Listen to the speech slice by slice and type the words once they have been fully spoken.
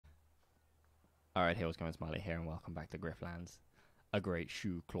Alright, Hills going Smiley here, and welcome back to Griftlands. A great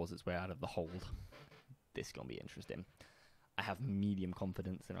shoe claws its way out of the hold. This is going to be interesting. I have medium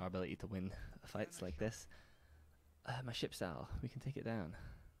confidence in our ability to win fights like this. My ship style, we can take it down.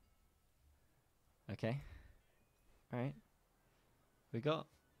 Okay. Alright. I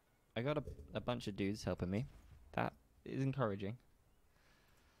got a bunch of dudes helping me. That is encouraging.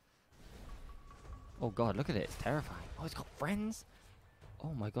 Oh god, look at it, it's terrifying. Oh, it's got friends?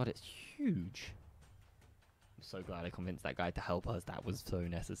 Oh my god, it's huge. I'm so glad I convinced that guy to help us. That was so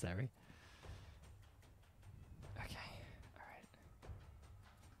necessary. Okay, alright.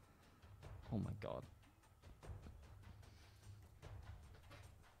 Oh my god.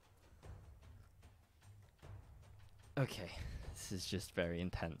 Okay, this is just very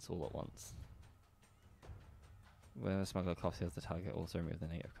intense all at once. When a smuggler coughs, heals the target, also remove the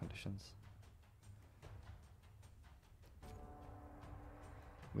negative conditions.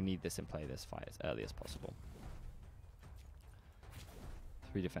 We need this in play this fight as early as possible.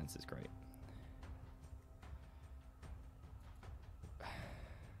 3 defense is great. I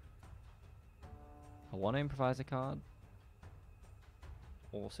want to improvise a card.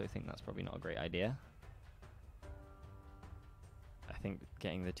 Also think that's probably not a great idea. I think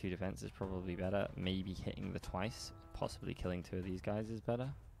getting the 2 defense is probably better. Maybe hitting the twice, possibly killing 2 of these guys is better.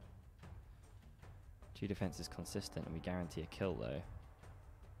 2 defense is consistent and we guarantee a kill though.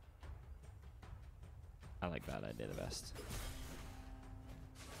 I like that idea the best.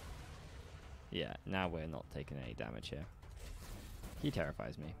 Yeah, now we're not taking any damage here. He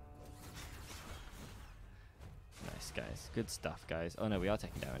terrifies me. Nice, guys. Good stuff, guys. Oh no, we are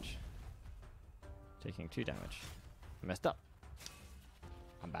taking damage. Taking 2 damage. I messed up.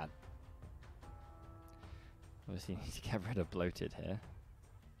 I'm bad. Obviously need to get rid of bloated here.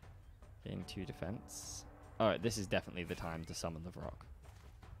 Gain 2 defense. Alright, this is definitely the time to summon the Vrock.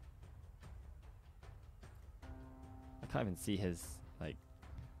 I can't even see his like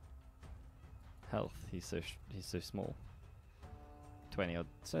health. He's so small. 20 or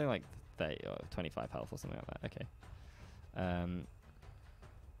so, like 30 or 25 health or something like that. Okay.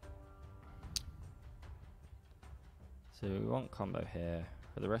 So we want combo here.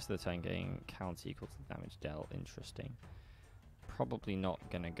 For the rest of the turn, getting counter equal to the damage dealt. Interesting. Probably not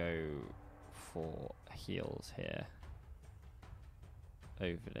gonna go for heals here.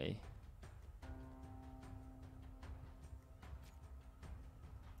 Overly.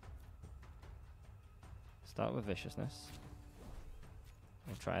 Start with viciousness.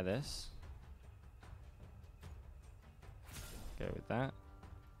 We'll try this. Go with that.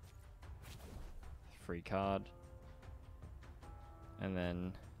 Free card. And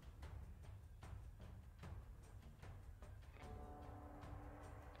then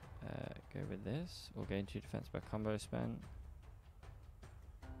go with this. We'll gain 2 defense by combo spent.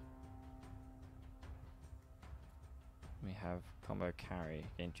 We have combo carry,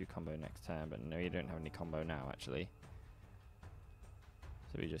 gain 2 combo next turn, but no, you don't have any combo now actually.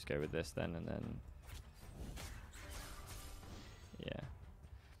 So we just go with this then, and then yeah,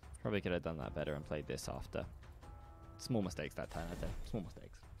 probably could have done that better and played this after. Small mistakes that time, I'd say. Small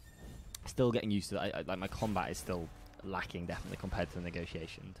mistakes. Still getting used to that. Like my combat is still lacking definitely compared to the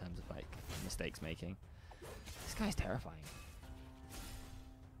negotiation in terms of like mistakes making. This guy's terrifying.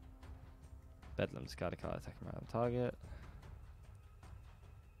 Bedlam, discard a card, attacking random target.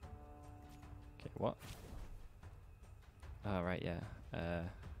 Okay, what? Oh, right, yeah.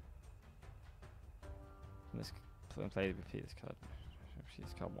 This play repeat this card.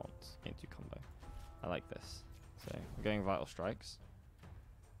 This card once. Gain 2 combo. I like this. So we're going Vital Strikes.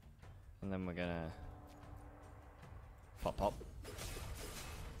 And then we're gonna pop.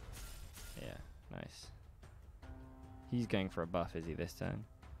 Yeah, nice. He's going for a buff, is he, this turn?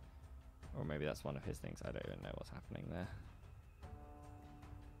 Or maybe that's one of his things. I don't even know what's happening there.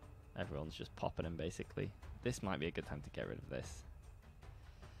 Everyone's just popping him, basically. This might be a good time to get rid of this.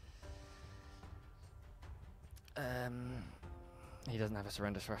 He doesn't have a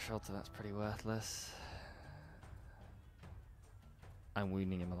surrender threshold, so that's pretty worthless. I'm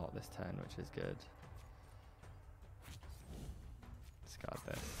wounding him a lot this turn, which is good. Discard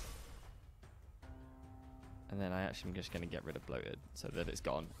this. And then I actually am just going to get rid of bloated so that it's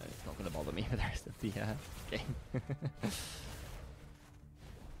gone and it's not going to bother me for the rest of the game.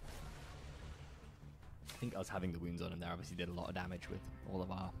 I think us having the wounds on him there obviously did a lot of damage with all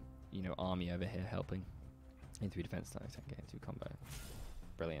of our, you know, army over here helping. In 3 defense, getting 2 combo.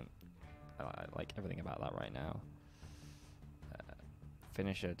 Brilliant. I like everything about that right now.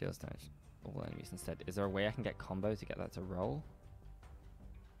 Finisher deals damage all enemies instead. Is there a way I can get combo to get that to roll?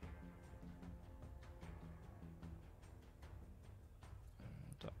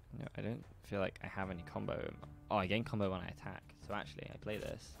 No, I don't feel like I have any combo. Oh, I gain combo when I attack. So actually, I play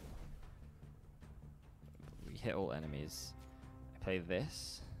this. We hit all enemies. I play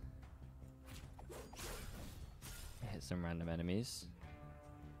this. I hit some random enemies.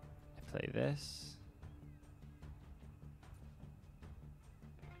 I play this.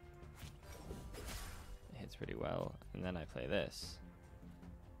 It hits pretty well. And then I play this.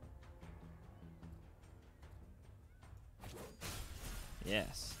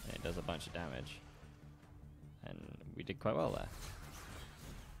 Yes, and it does a bunch of damage. And we did quite well there.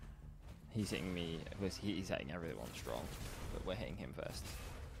 He's hitting me, he's hitting everyone strong, but we're hitting him first.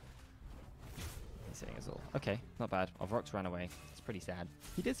 He's hitting us all. Okay, not bad. Our Vrock's ran away. It's pretty sad.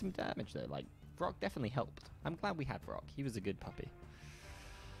 He did some damage though, like, Vrock definitely helped. I'm glad we had Vrock. He was a good puppy.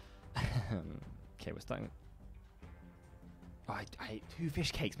 Okay, we're starting. Oh, I ate 2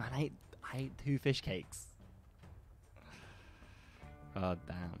 fish cakes, man. I ate 2 fish cakes. Oh,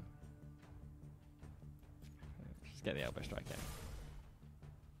 damn. Just get the elbow strike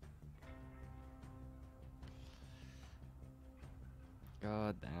in.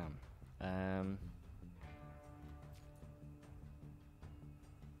 God damn.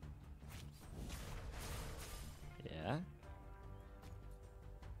 Yeah.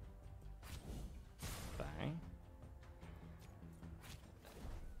 Bang.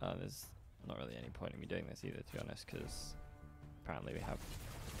 Oh, there's not really any point in me doing this either, to be honest, because apparently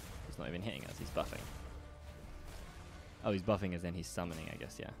he's not even hitting us, he's buffing. Oh, he's buffing as in he's summoning, I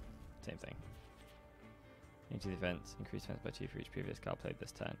guess, yeah. Same thing. Into the defense, increase defense by 2 for each previous card played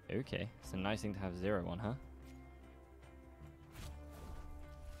this turn. Okay, it's a nice thing to have 0 on, huh?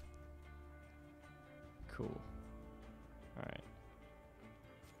 Cool. Alright.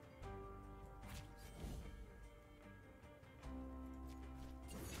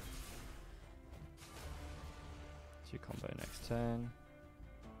 Two combo next turn.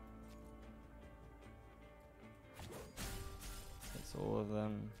 Hits all of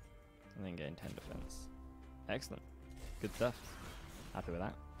them. And then gain 10 defense. Excellent. Good stuff. Happy with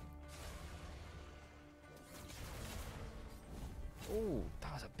that. Oh,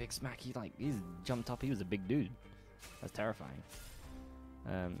 that was a big smack. He's jumped up. He was a big dude. That's terrifying.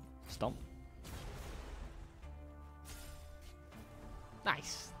 Stomp.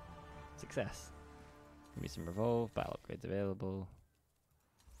 Nice. Success. Give me some revolve. Battle upgrades available.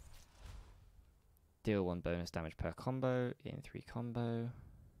 Deal 1 bonus damage per combo. Gain 3 combo.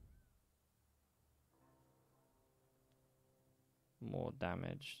 More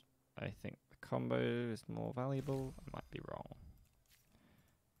damage. I think the combo is more valuable. I might be wrong.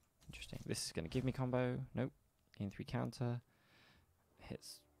 Interesting. This is going to give me combo. Nope. Gain 3 counter.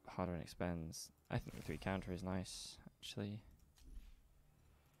 Hits harder and expends. I think the 3 counter is nice, actually.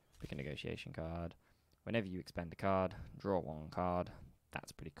 Pick a negotiation card. Whenever you expend a card, draw 1 card.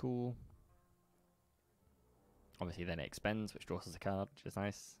 That's pretty cool. Obviously, then it expends, which draws us a card, which is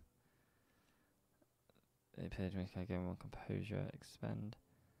nice. It appears to make a game 1 composure, expend.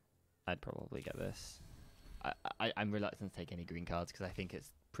 I'd probably get this. I'm reluctant to take any green cards because I think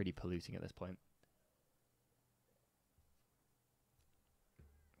it's pretty polluting at this point.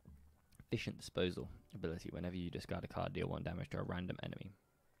 Efficient disposal ability. Whenever you discard a card, deal 1 damage to a random enemy.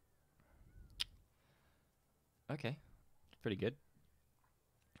 Okay, pretty good.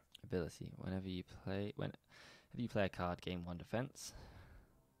 Ability. Whenever you play a card, gain 1 defense.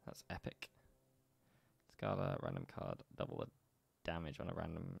 That's epic. Discard a random card, double the damage on a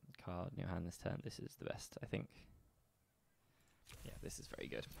random card in your hand this turn. This is the best, I think. Yeah, this is very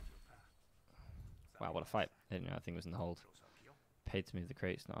good. Wow, what a fight. I didn't know that thing was in the hold. Paid to move the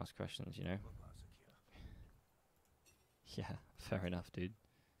crates, not ask questions, you know? Yeah, fair enough, dude.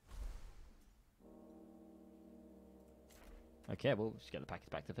 Okay, we'll just get the packets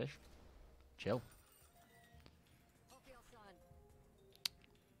back to fish. Chill.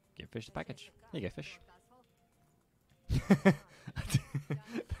 Give fish the package. Here you go, fish.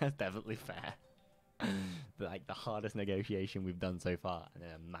 That's definitely fair. Like the hardest negotiation we've done so far, and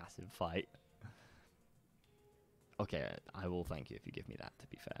then a massive fight. Okay, I will thank you if you give me that, to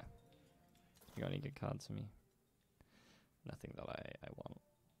be fair. You got any good cards for me? Nothing that I want.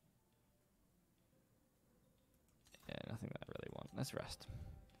 Yeah, nothing that I really want. Let's rest.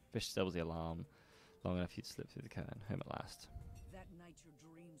 Fish stubbles the alarm. Long enough you to slip through the curtain. Home at last. That night your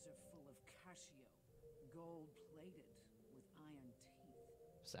dreams are full of Casio, gold-plated with iron teeth.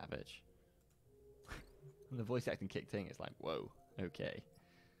 Savage. And the voice acting kicked in. It's like, whoa, okay.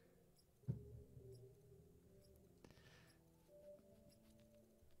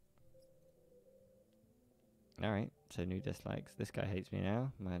 Alright, so new dislikes. This guy hates me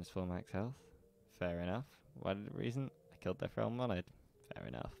now. -4 max health. Fair enough. What reason? I killed their friend wanted. Fair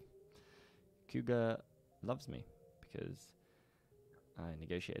enough. Cougar loves me because I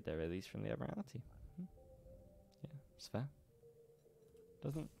negotiated their release from the Admiralty. Yeah, it's fair.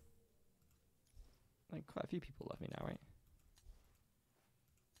 Doesn't... Like, quite a few people love me now, right?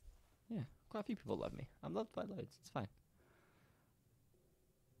 Yeah, quite a few people love me. I'm loved by loads. It's fine.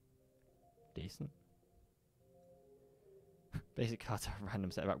 Decent. Basic cards are a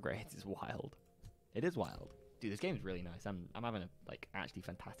random set of upgrades. It's wild. It is wild. Dude, this game is really nice. I'm having a actually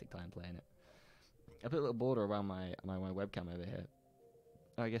fantastic time playing it. I put a little border around my webcam over here.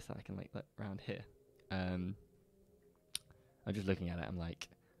 Oh, I guess I can around here. I'm just looking at it. I'm like,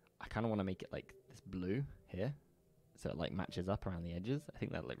 I kind of want to make it like this blue here, so it matches up around the edges. I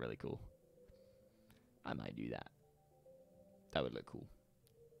think that'd look really cool. I might do that. That would look cool.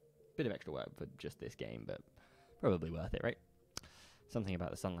 Bit of extra work for just this game, but probably worth it, right? Something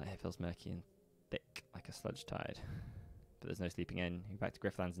about the sunlight here feels murky and thick, like a sludge tide. But there's no sleeping in. You're back to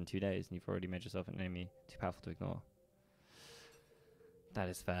Griftlands in 2 days, and you've already made yourself an enemy too powerful to ignore. That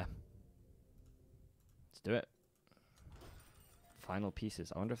is fair. Let's do it. Final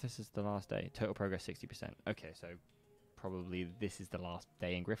pieces. I wonder if this is the last day. Total progress 60%. Okay, so probably this is the last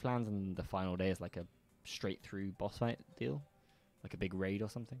day in Griftlands, and the final day is like a straight through boss fight deal, like a big raid or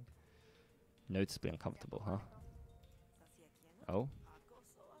something. Noticeably uncomfortable, huh? Oh,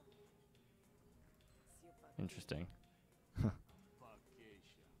 interesting.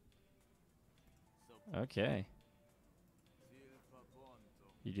 Okay.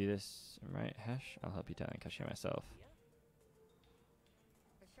 You do this right, Hesh? I'll help you down and cashier myself.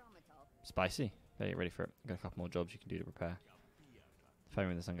 Spicy. Better get ready for it. Got a couple more jobs you can do to prepare. Phone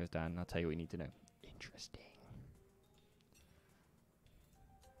when the sun goes down, and I'll tell you what you need to know. Interesting.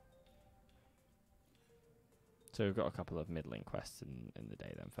 So we've got a couple of middling quests in the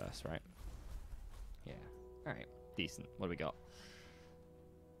day then first, right? Yeah. Alright. Decent. What do we got?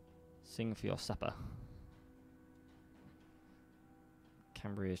 Sing for your supper.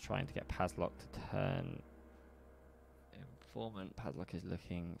 Cambria is trying to get Pazlock to turn informant. Pazlock is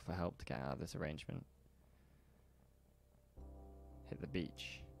looking for help to get out of this arrangement. Hit the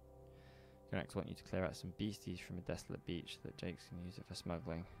beach. Connect want you to clear out some beasties from a desolate beach so that Jakes can use it for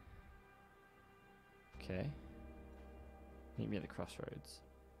smuggling. Okay. Meet me at the crossroads.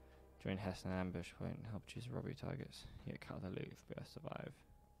 Join Hess in an ambush point and help choose robbery targets. You get cut of the loot if we both survive.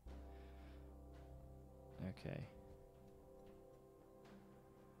 Okay.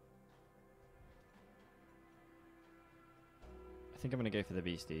 I think I'm going to go for the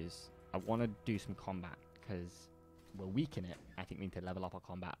beasties. I want to do some combat because we're weak in it. I think we need to level up our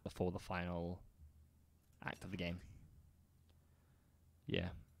combat before the final act of the game. Yeah.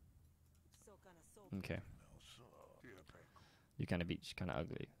 Okay. You kind of beach, kind of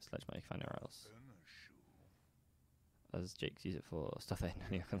ugly. Sledge money, find anywhere else. As Jakes use it for stuff that ain't none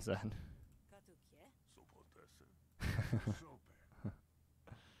of your concern.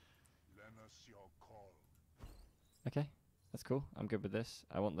 Okay, that's cool. I'm good with this.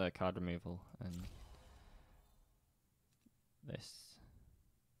 I want the card removal and this.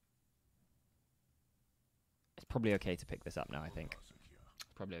 It's probably okay to pick this up now, I think. It's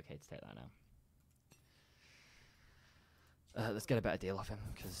probably okay to take that now. Let's get a better deal off him,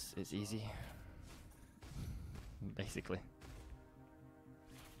 because it's easy. Basically.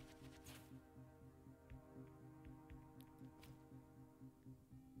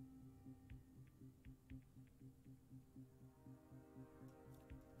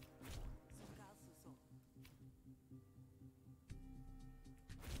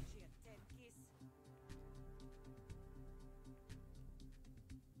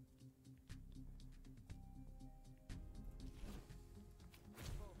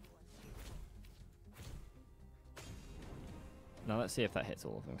 Now let's see if that hits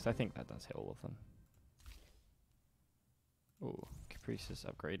all of them, because I think that does hit all of them. Ooh, Caprice is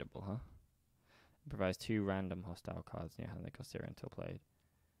upgradable, huh? It provides 2 random hostile cards in your hand that cost 0 until played.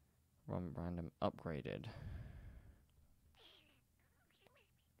 One random upgraded.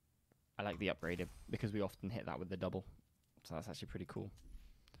 I like the upgraded, because we often hit that with the double. So that's actually pretty cool.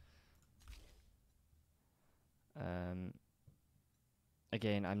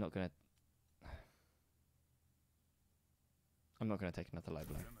 Again, I'm not going to take another low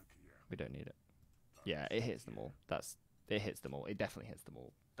blow. We don't need it. Yeah, it hits them all. It hits them all. It definitely hits them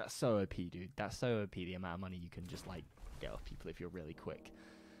all. That's so OP, dude. That's so OP, the amount of money you can just get off people if you're really quick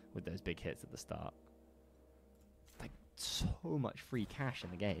with those big hits at the start. Like, so much free cash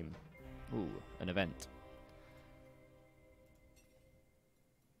in the game. Ooh, an event.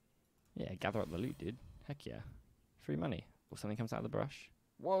 Yeah, gather up the loot, dude. Heck yeah. Free money. Or something comes out of the brush.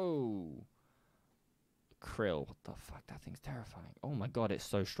 Whoa! Krill, what the fuck? That thing's terrifying. Oh my god, it's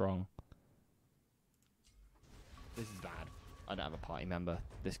so strong. This is bad. I don't have a party member.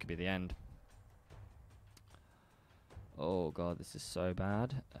 This could be the end. Oh god, this is so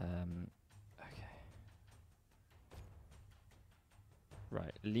bad. Okay.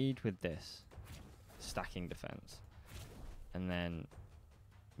 Right, lead with this. Stacking defense. And then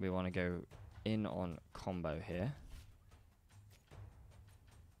we want to go in on combo here.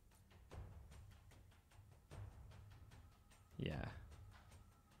 Yeah.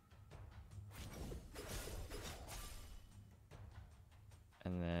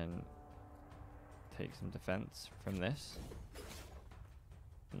 And then take some defense from this.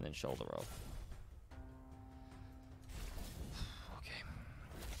 And then shoulder roll. Okay.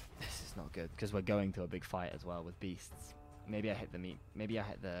 This is not good, because we're going to a big fight as well with beasts. Maybe I hit the meat. Maybe I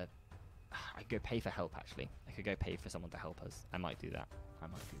hit the... I go pay for help, actually. I could go pay for someone to help us. I might do that. I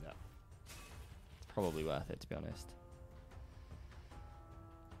might do that. It's probably worth it, to be honest.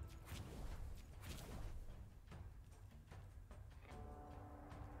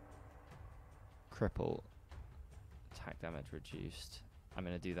 Cripple. Attack damage reduced. I'm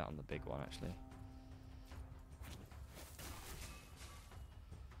going to do that on the big one, actually.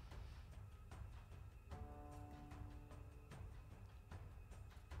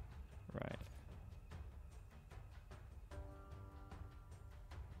 Right.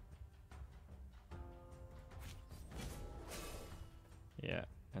 Yeah,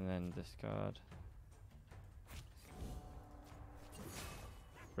 and then discard.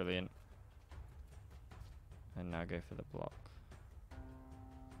 Brilliant. And now go for the block.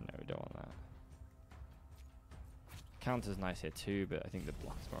 No, we don't want that. Counter's nice here too, but I think the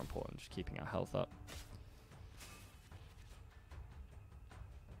block is more important, just keeping our health up.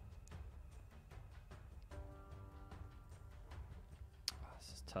 Oh,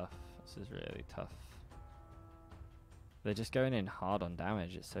 this is tough. This is really tough. They're just going in hard on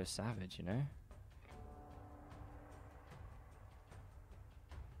damage. It's so savage, you know?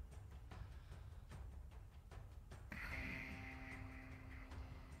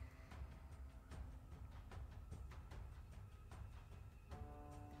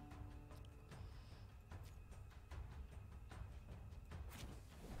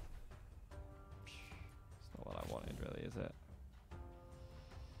 It's not what I wanted, really, is it?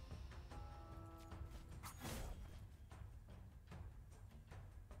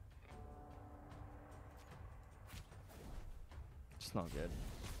 It's not good.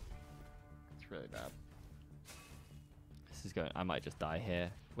 It's really bad. This is going... I might just die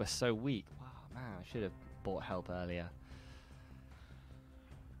here. We're so weak. Wow, man, I should have bought help earlier.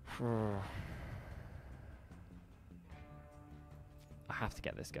 I have to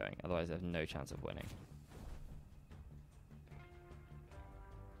get this going, otherwise I have no chance of winning.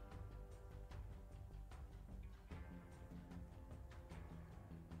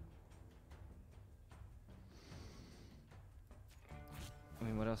 I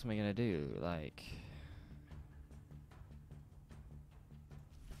mean, what else am I gonna do? Like...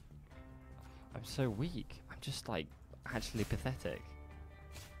 I'm so weak. I'm just, like, actually pathetic.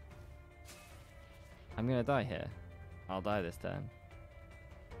 I'm gonna die here. I'll die this turn.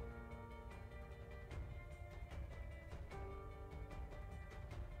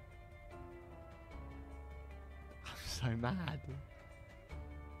 I'm so mad.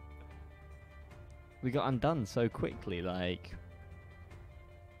 We got undone so quickly, like...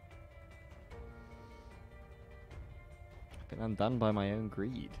 I've been undone by my own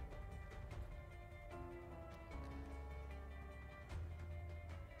greed.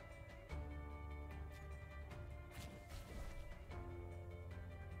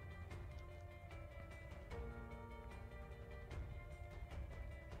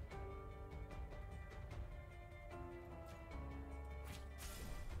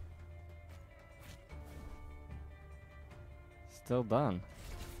 Still done.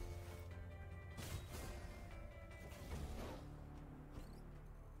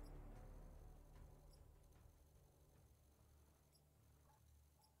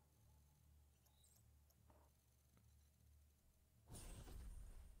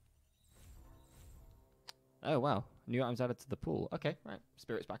 Oh wow, new items added to the pool. Okay, right,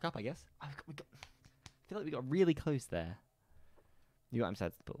 spirits back up, I guess. I feel like we got really close there. New items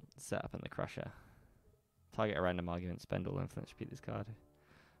added to the pool. Set up in the crusher. Target a random argument, spend all influence, repeat this card.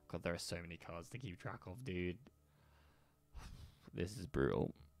 God, there are so many cards to keep track of, dude. This is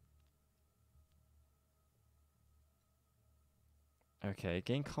brutal. Okay,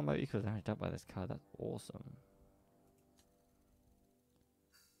 gain combo equals damage dealt by this card. That's awesome.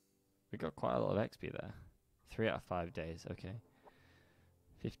 We got quite a lot of XP there. 3 out of 5 days, okay.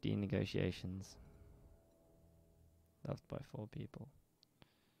 15 negotiations. Loved by 4 people.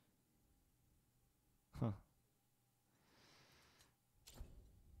 Huh.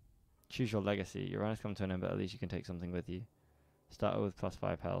 Choose your legacy. Your run has come to an end, but at least you can take something with you. Start over with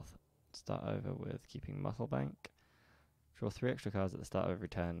 +5 health. Start over with keeping muscle bank. Draw 3 extra cards at the start of every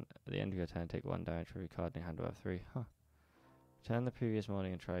turn. At the end of your turn, take 1 damage for every card in your hand above 3. Huh. Turn the previous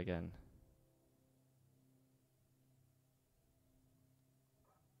morning and try again.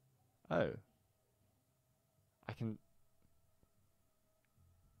 Oh.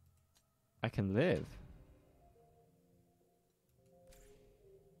 I can live.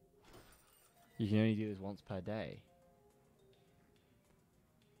 You can only do this once per day.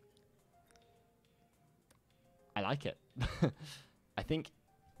 I like it. I think,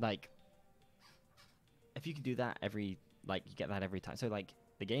 like, if you could do that every, like, you get that every time. So, like,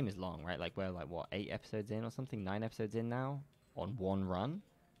 the game is long, right? Like, we're, like, what, 8 episodes in or something? 9 episodes in now on one run?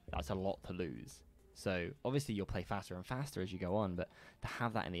 That's a lot to lose. So, obviously, you'll play faster and faster as you go on, but to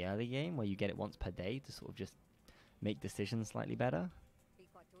have that in the early game where you get it once per day to sort of just make decisions slightly better.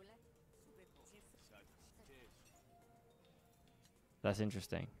 That's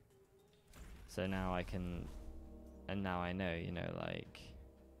interesting. So now I can, and now I know, you know, like,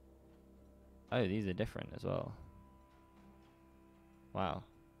 oh, these are different as well. Wow.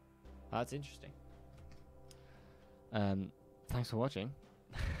 That's interesting. Thanks for watching.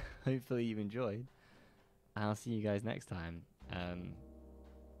 Hopefully you've enjoyed. I'll see you guys next time.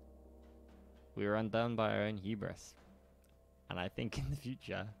 We were undone by our own hubris. And I think in the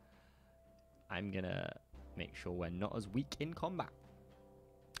future, I'm gonna make sure we're not as weak in combat.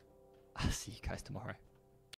 I'll see you guys tomorrow.